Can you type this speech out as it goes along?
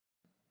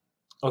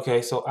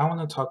Okay, so I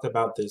want to talk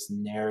about this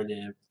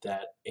narrative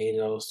that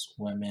ADOS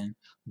women,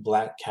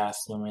 Black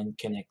cast women,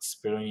 can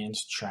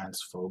experience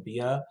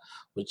transphobia,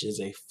 which is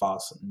a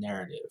false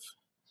narrative.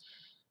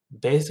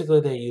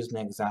 Basically, they use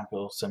an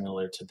example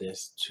similar to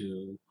this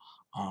to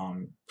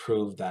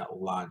prove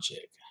that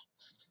logic.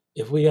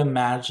 If we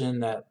imagine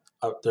that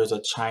there's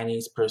a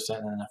Chinese person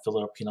and a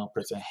Filipino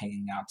person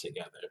hanging out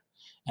together,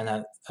 and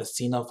a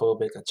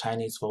xenophobic, a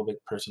Chinese phobic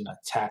person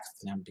attacks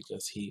them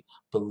because he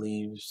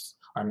believes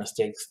or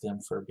mistakes them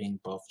for being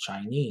both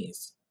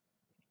Chinese,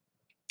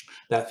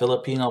 that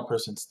Filipino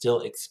person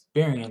still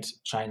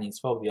experienced Chinese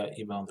phobia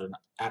even though they're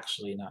not,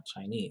 actually not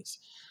Chinese.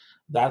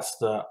 That's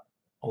the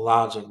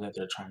logic that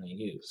they're trying to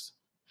use.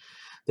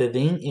 The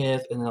thing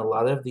is, in a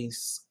lot of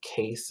these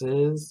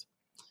cases,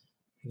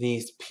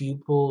 these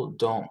people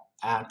don't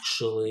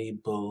actually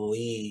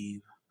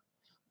believe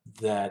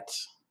that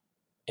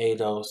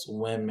ADOS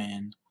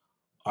women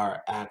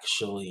are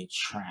actually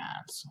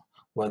trans.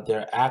 What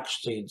they're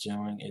actually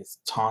doing is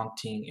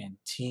taunting and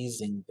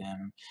teasing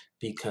them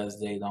because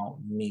they don't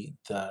meet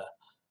the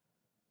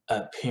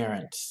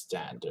appearance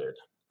standard.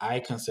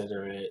 I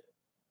consider it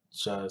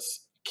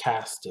just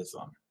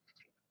casteism,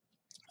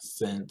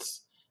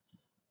 since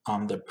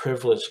the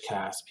privileged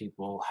caste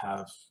people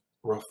have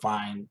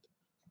refined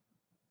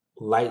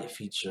light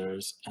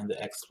features and the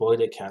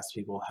exploited caste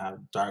people have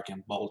dark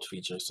and bold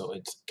features. So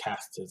it's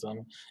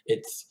casteism.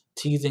 It's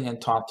teasing and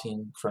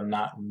taunting for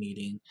not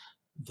meeting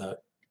the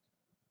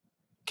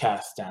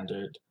caste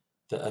standard,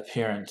 the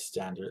appearance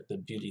standard, the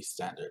beauty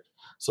standard.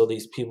 So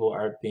these people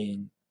are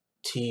being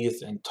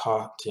teased and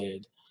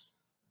taunted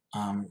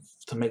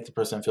to make the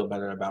person feel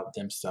better about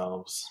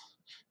themselves,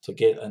 to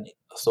get a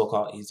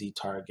so-called easy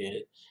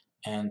target,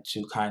 and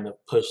to kind of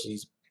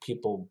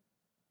people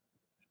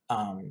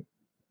um,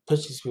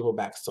 push these people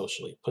back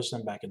socially, push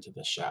them back into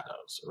the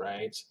shadows,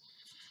 right?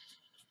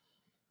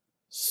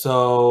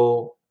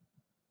 So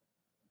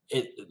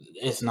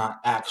it's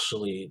not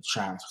actually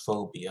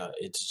transphobia,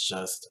 it's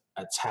just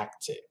a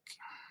tactic.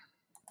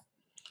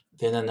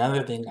 Then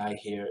another thing I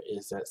hear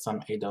is that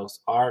some ADOS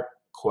are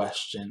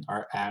questioned,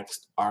 are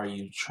asked, are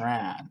you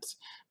trans?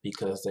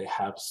 Because they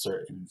have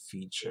certain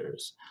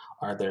features,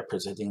 or they're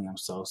presenting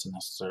themselves in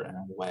a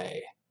certain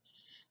way.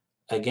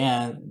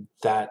 Again,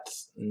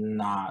 that's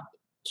not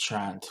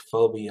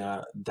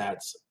transphobia,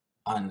 that's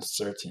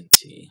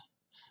uncertainty.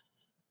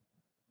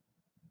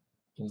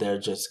 They're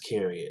just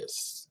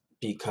curious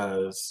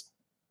because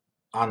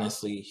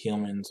honestly,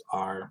 humans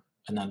are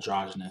an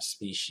androgynous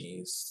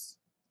species,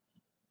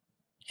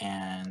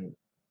 and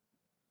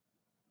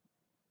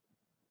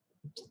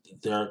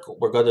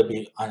we're going to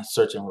be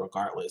uncertain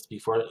regardless.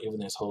 Before even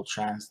this whole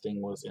trans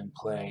thing was in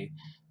play,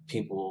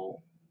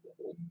 people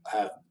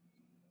have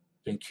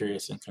been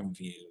curious and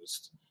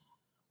confused,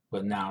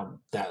 but now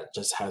that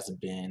just has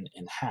been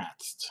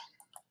enhanced.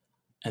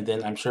 And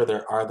then I'm sure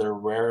there are the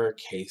rarer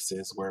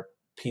cases where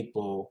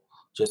people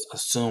just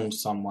assume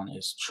someone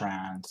is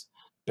trans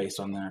based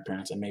on their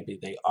appearance, and maybe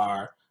they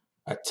are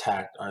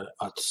attacked or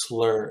a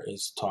slur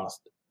is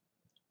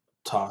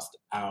tossed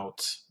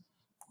out,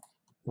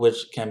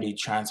 which can be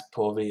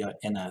transphobia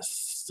in a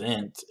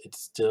sense.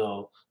 It's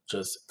still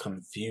just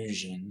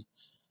confusion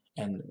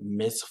and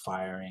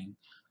misfiring,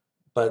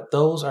 but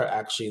those are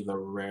actually the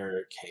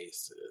rarer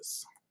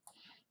cases.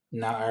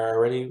 Now, I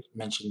already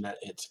mentioned that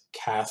it's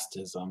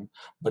casteism,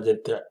 but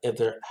if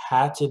there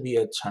had to be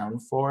a term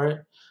for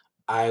it,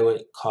 I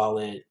would call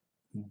it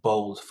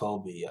bold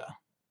phobia.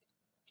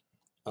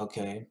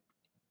 Okay,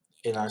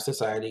 in our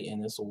society,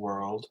 in this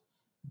world,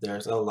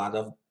 there's a lot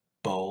of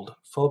bold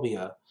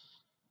phobia.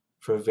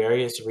 For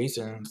various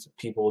reasons,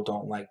 people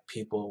don't like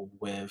people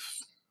with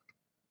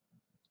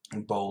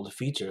bold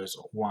features.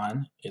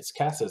 One, it's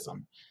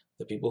casteism.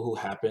 The people who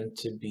happen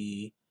to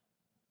be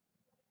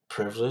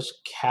privileged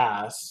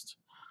caste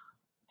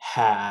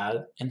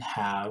had and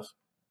have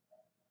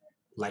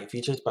light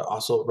features, but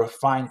also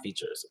refined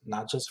features,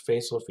 not just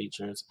facial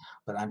features,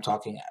 but I'm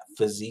talking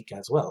physique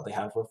as well. They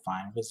have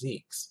refined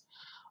physiques,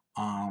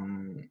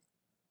 um,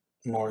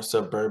 more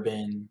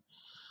suburban,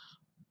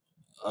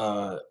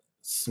 uh,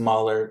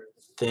 smaller,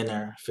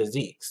 thinner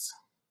physiques.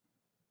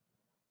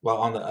 While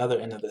on the other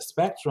end of the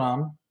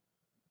spectrum,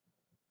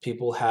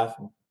 people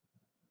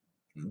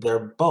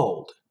they're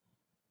bold.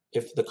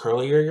 If the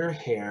curlier your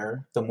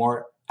hair, the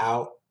more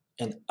out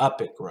and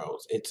up it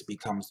grows. It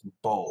becomes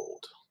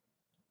bold,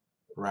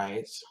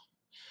 right?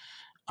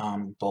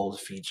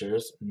 Bold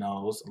features,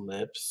 nose,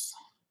 lips,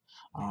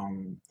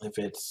 if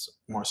it's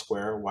more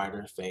square,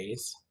 wider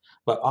face,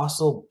 but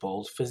also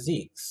bold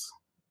physiques,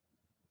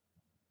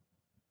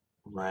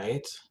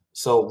 right?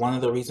 So one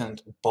of the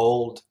reasons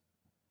boldness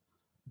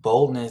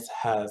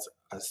has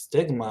a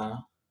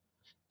stigma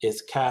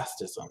is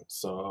casteism.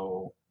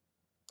 So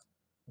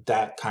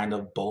that kind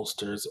of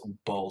bolsters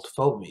bold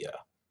phobia.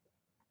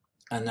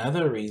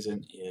 Another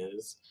reason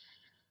is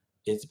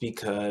it's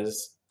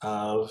because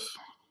of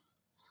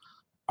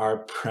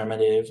our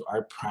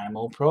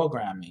primal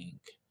programming.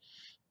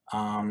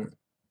 Um,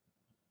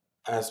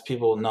 as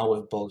people know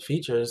with bold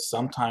features,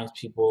 sometimes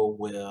people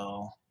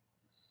will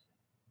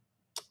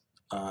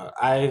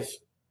I've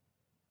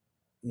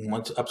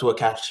went up to a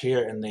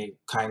cashier and they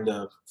kind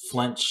of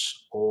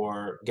flinch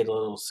or get a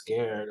little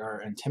scared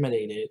or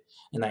intimidated,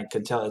 and I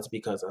can tell it's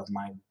because of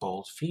my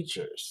bold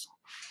features.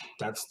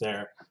 That's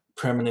their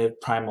primitive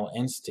primal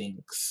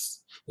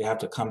instincts. They have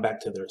to come back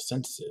to their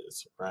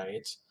senses,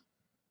 right?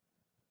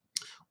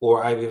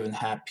 Or I've even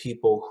had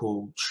people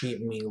who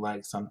treat me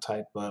like some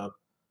type of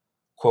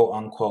quote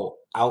unquote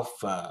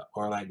alpha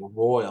or like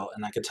royal,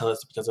 and I could tell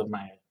it's because of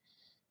my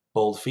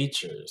bold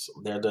features.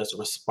 They're just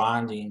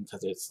responding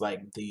because it's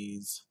like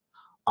these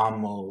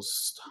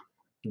almost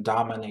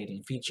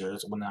dominating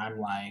features when I'm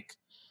like,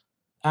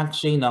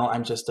 actually, no,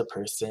 I'm just a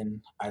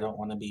person. I don't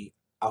want to be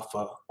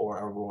alpha or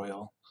a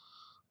royal.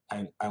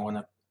 I want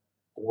to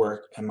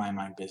work and mind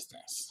my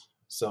business.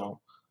 So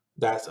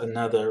that's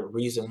another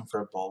reason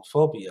for bold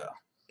phobia.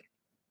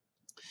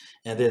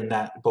 And then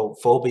that bold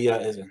phobia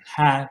is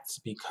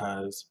enhanced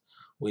because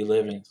we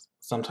live in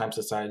sometimes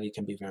society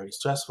can be very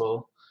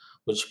stressful,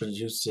 which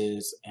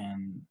produces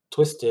and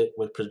twisted,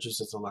 which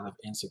produces a lot of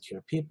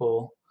insecure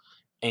people,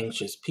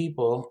 anxious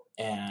people,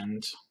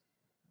 and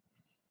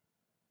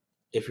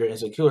if you're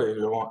insecure,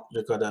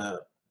 you're gonna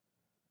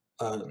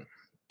uh,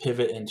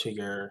 pivot into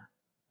your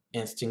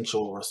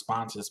instinctual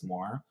responses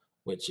more,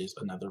 which is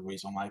another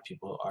reason why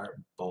people are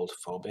bold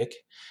phobic.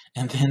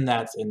 And then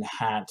that's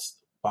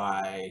enhanced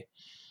by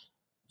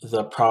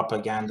the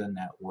propaganda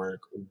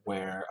network,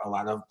 where a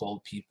lot of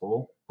bold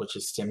people, which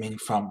is stemming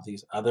from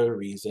these other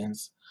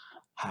reasons,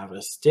 have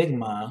a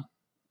stigma.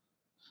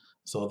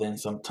 So then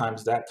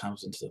sometimes that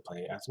comes into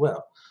play as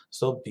well.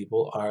 So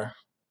people are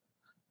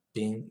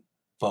being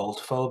bold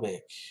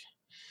phobic.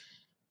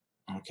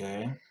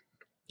 Okay.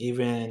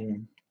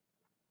 Even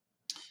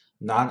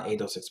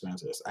non-ADOS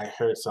experiences. I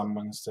heard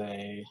someone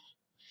say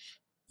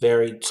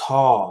very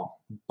tall,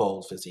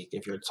 bold physique.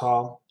 If you're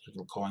tall,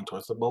 you're going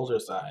towards the bolder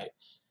side.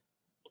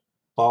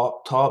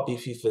 Tall,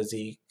 beefy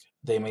physique.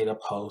 They made a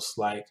post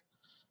like,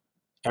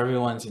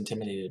 everyone's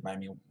intimidated by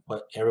me.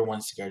 What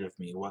everyone's scared of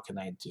me. What can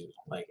I do?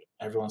 Like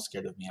everyone's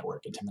scared of me at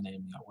work,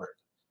 intimidating me at work.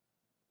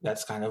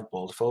 That's kind of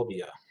bold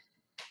phobia.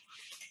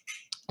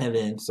 And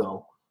then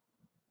so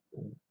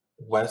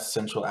West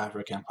Central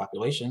African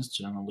populations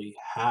generally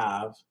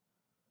have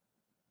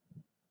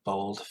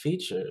bold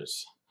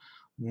features.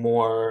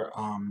 More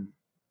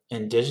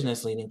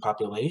indigenous leaning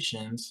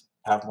populations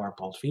have more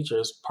bold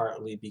features,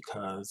 partly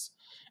because,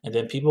 and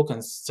then people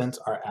can sense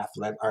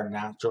our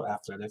natural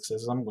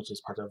athleticism, which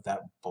is part of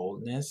that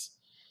boldness.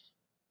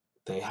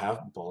 They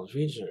have bold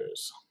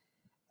features,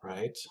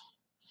 right?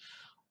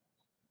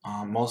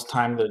 Most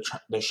time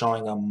they're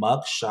showing a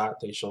mug shot.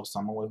 They show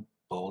someone with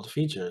bold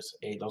features,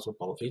 ADOS with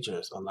bold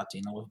features, a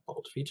Latino with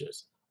bold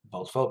features,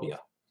 bold phobia.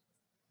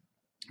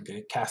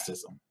 Okay,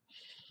 casteism.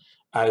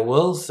 I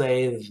will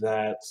say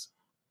that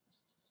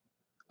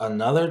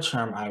another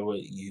term I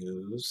would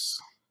use,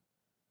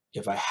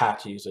 if I had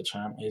to use a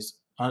term, is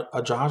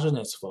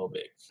androgynous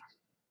phobic.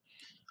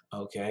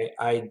 Okay,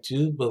 I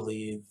do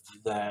believe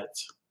that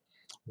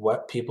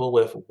what people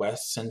with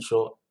West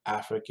Central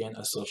African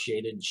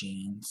associated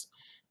genes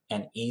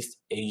and East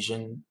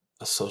Asian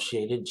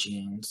associated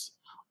genes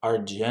are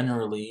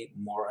generally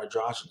more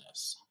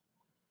androgynous.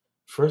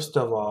 First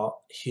of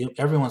all,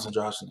 everyone's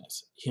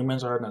androgynous.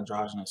 Humans are an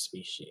androgynous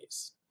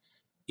species,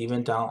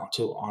 even down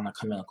to on a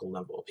chemical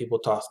level. People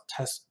talk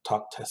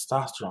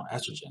testosterone,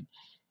 estrogen.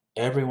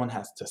 Everyone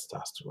has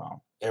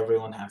testosterone.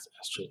 Everyone has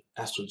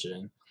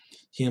estrogen.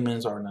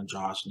 Humans are an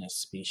androgynous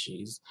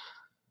species,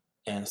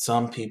 and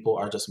some people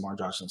are just more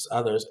androgynous than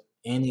others.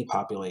 Any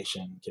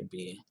population can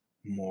be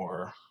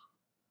more,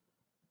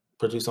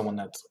 produce someone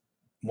that's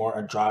more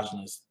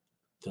androgynous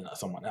than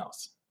someone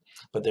else.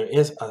 But there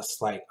is a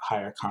slight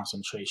higher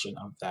concentration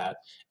of that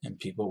in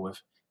people with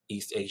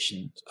East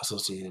Asian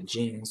associated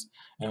genes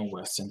and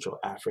West Central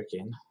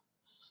African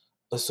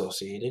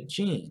associated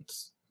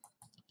genes.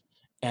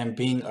 And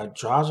being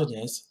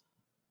androgynous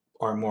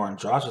or more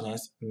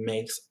androgynous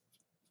makes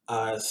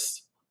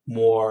us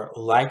more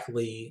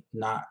likely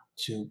not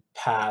to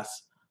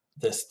pass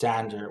the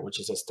standard which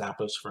is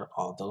established for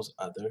all those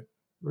other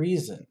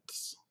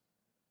reasons.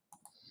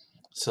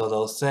 So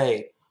they'll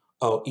say,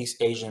 oh, East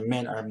Asian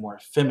men are more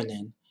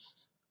feminine.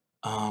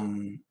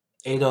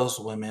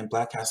 ADOS women,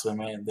 black cast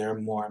women, they're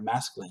more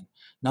masculine.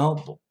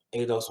 No,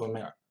 ADOS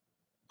women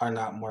are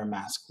not more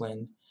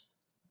masculine.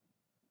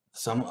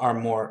 Some are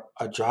more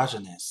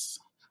androgynous,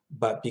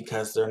 but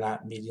because they're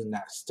not meeting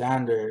that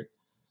standard,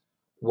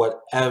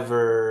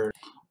 whatever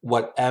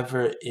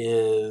whatever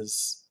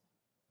is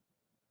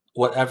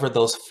whatever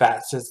those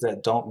facets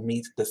that don't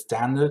meet the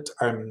standards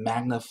are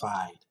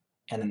magnified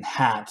and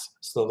enhanced.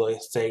 So they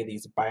say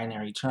these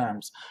binary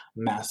terms,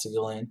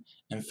 masculine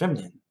and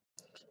feminine.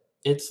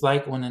 It's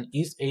like when an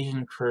East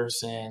Asian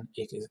person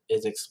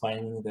is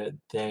explaining that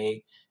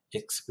they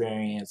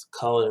experience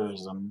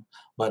colorism,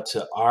 but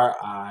to our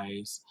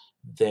eyes,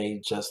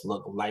 they just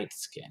look light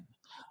skinned.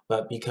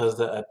 But because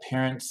the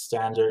appearance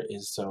standard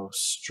is so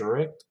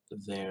strict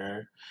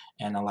there,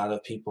 and a lot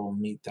of people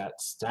meet that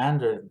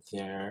standard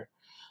there,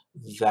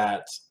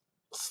 that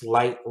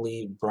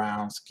slightly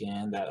brown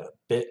skin, that a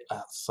bit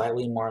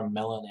slightly more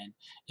melanin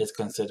is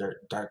considered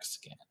dark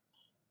skin,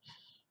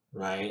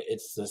 right?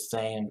 It's the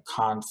same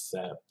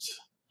concept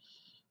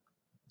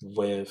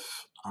with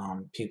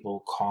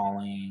people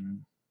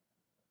calling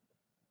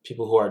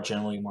people who are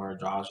generally more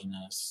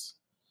androgynous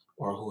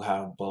or who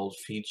have bold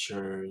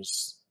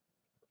features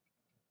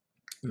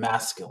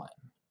masculine.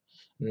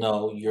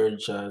 No, you're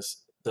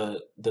just the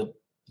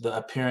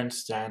appearance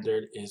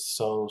standard is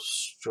so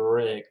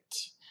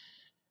strict,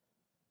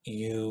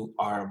 you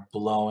are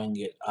blowing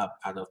it up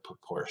out of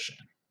proportion.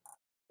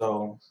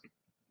 So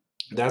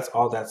that's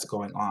all that's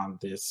going on.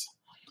 This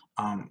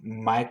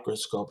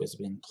microscope is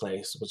being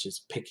placed, which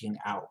is picking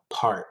out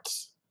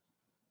parts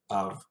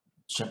of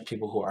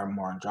people who are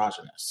more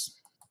androgynous.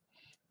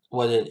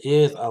 What it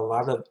is, a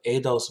lot of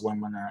ADOS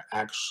women are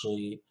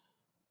actually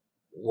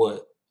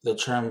what the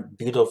term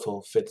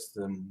beautiful fits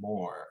them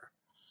more.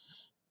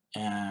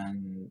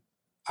 And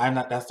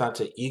that's not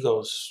to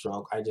ego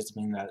stroke, I just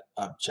mean that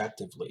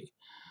objectively.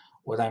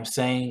 What I'm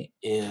saying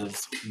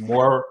is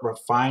more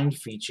refined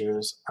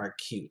features are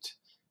cute.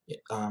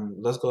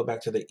 Let's go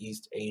back to the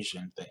East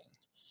Asian thing.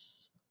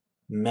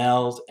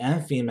 Males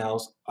and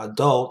females,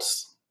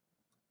 adults,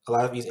 a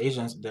lot of East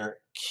Asians, they're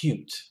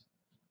cute,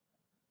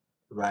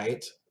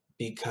 right?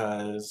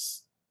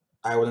 Because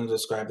I wouldn't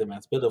describe them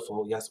as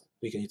beautiful. Yes,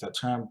 we can use that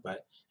term,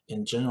 but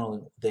in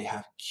general, they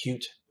have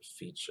cute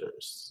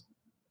features,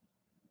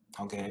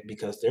 okay?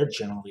 Because they're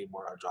generally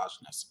more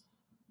androgynous,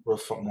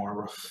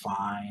 more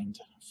refined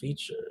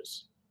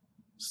features,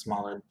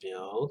 smaller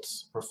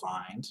builds,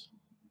 refined,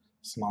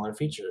 smaller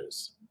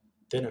features,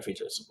 thinner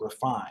features,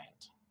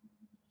 refined,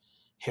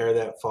 hair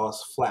that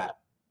falls flat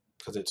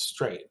because it's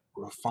straight,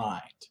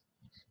 refined.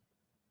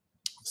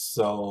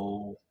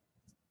 So,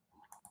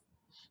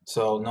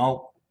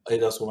 no,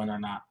 those women are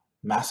not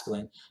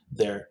masculine,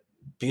 they're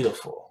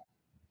beautiful.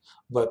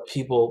 But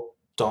people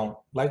don't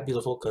like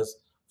beautiful because,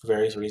 for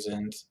various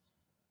reasons,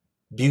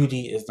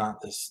 beauty is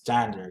not the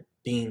standard.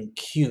 Being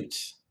cute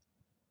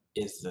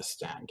is the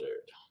standard.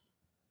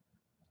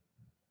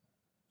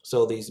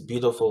 So these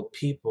beautiful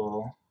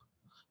people,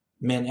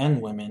 men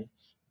and women,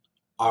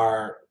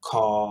 are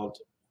called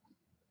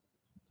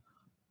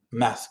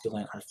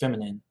masculine or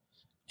feminine,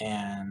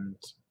 and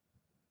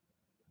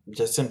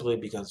just simply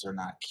because they're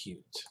not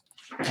cute.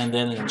 And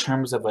then in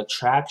terms of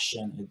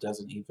attraction, it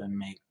doesn't even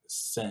make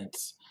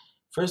sense.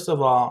 First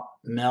of all,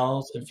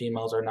 males and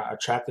females are not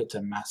attracted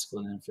to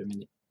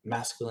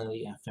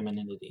masculinity and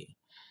femininity.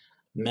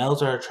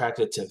 Males are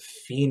attracted to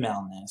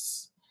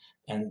femaleness,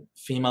 and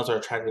females are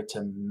attracted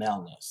to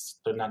maleness.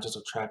 They're not just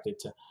attracted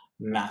to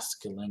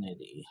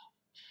masculinity.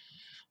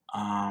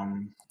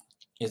 Um,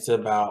 it's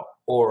about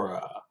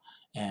aura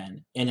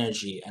and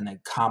energy and a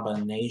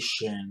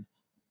combination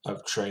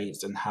of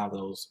traits and how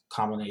those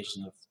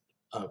combination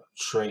of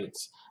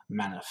traits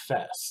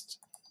manifest.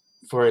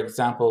 For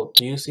example,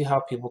 do you see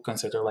how people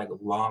consider like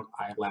long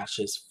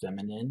eyelashes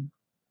feminine?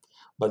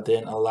 But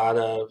then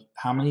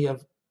how many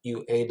of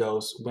you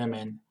ADOS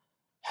women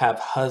have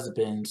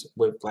husbands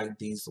with like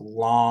these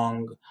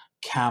long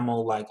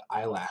camel-like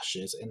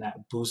eyelashes and that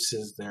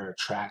boosts their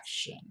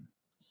attraction?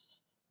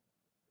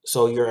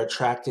 So you're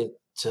attracted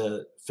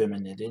to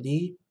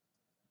femininity?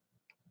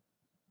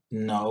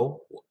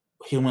 No.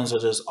 Humans are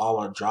just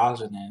all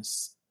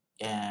androgynous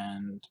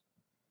and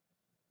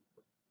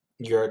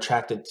you're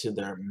attracted to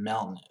their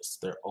maleness,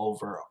 their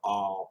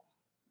overall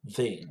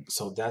thing.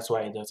 So that's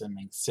why it doesn't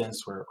make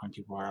sense when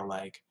people are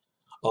like,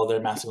 oh,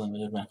 they're masculine,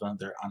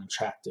 they're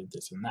unattractive,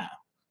 this and that.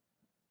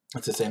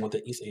 It's the same with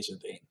the East Asian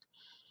thing.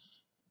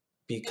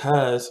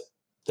 Because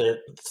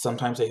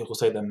sometimes they will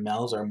say the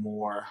males are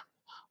more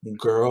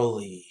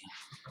girly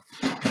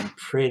and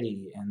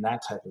pretty and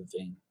that type of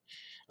thing,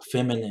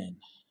 feminine.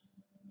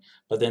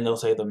 But then they'll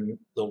say the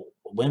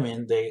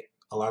women,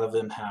 a lot of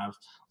them have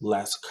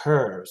less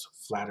curves,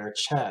 flatter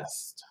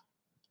chest,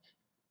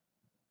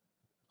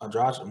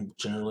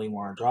 generally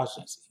more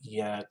androgynous.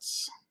 Yet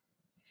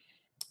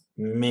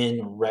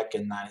men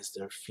recognize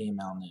their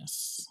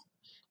femaleness,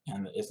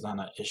 and it's not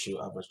an issue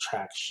of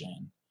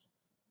attraction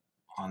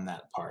on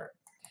that part.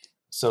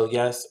 So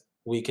yes,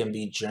 we can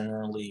be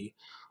generally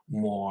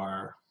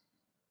more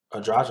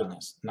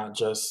androgynous, not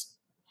just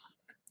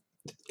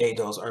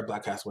ADOS or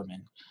black ass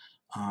women.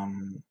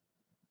 Um,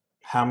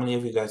 how many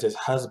of you guys'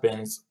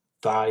 husbands'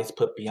 thighs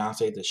put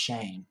Beyonce to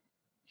shame?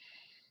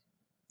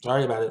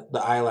 Sorry about it.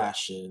 The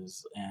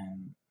eyelashes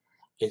and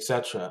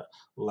etc.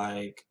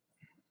 Like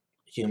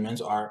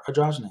humans are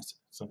androgynous.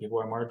 Some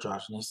people are more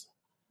androgynous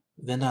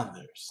than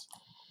others.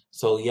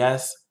 So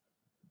yes,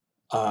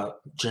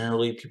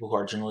 generally people who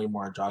are generally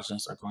more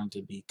androgynous are going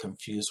to be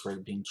confused for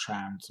being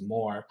trans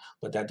more,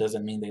 but that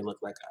doesn't mean they look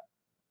like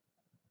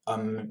a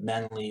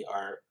manly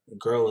or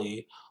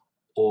girly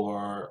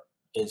or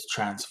is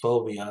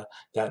transphobia.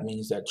 That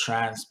means that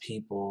trans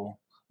people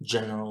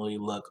generally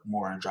look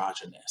more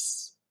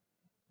androgynous.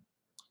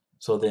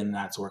 So then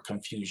that's where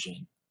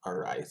confusion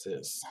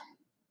arises,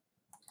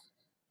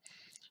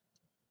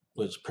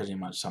 which pretty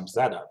much sums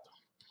that up.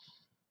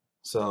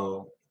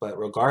 So But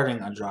regarding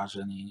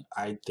androgyny,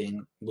 I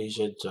think we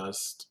should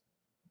just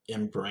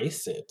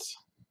embrace it.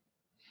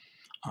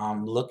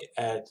 Look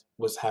at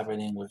what's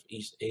happening with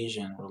East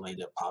Asian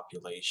related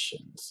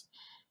populations.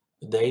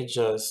 They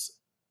just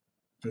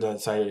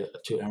decided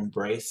to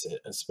embrace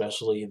it,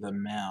 especially the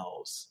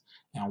males.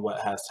 And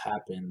what has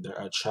happened, their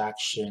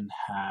attraction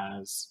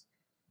has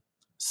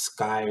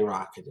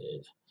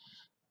skyrocketed.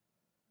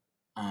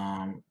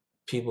 Um,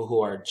 People who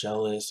are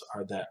jealous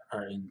or that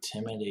are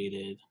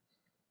intimidated,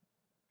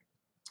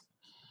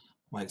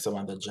 like some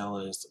of the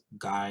jealous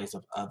guys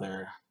of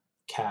other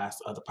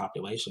castes, other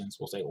populations,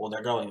 will say, well,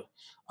 they're going.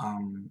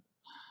 Um,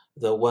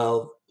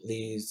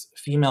 these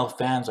female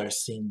fans are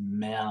seeing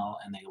male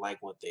and they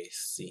like what they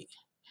see.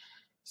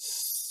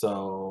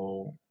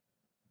 So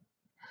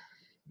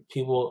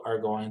people are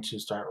going to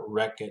start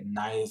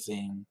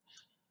recognizing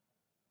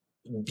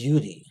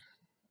beauty.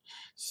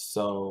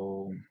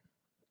 So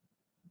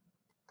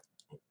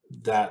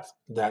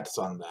that's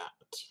on that.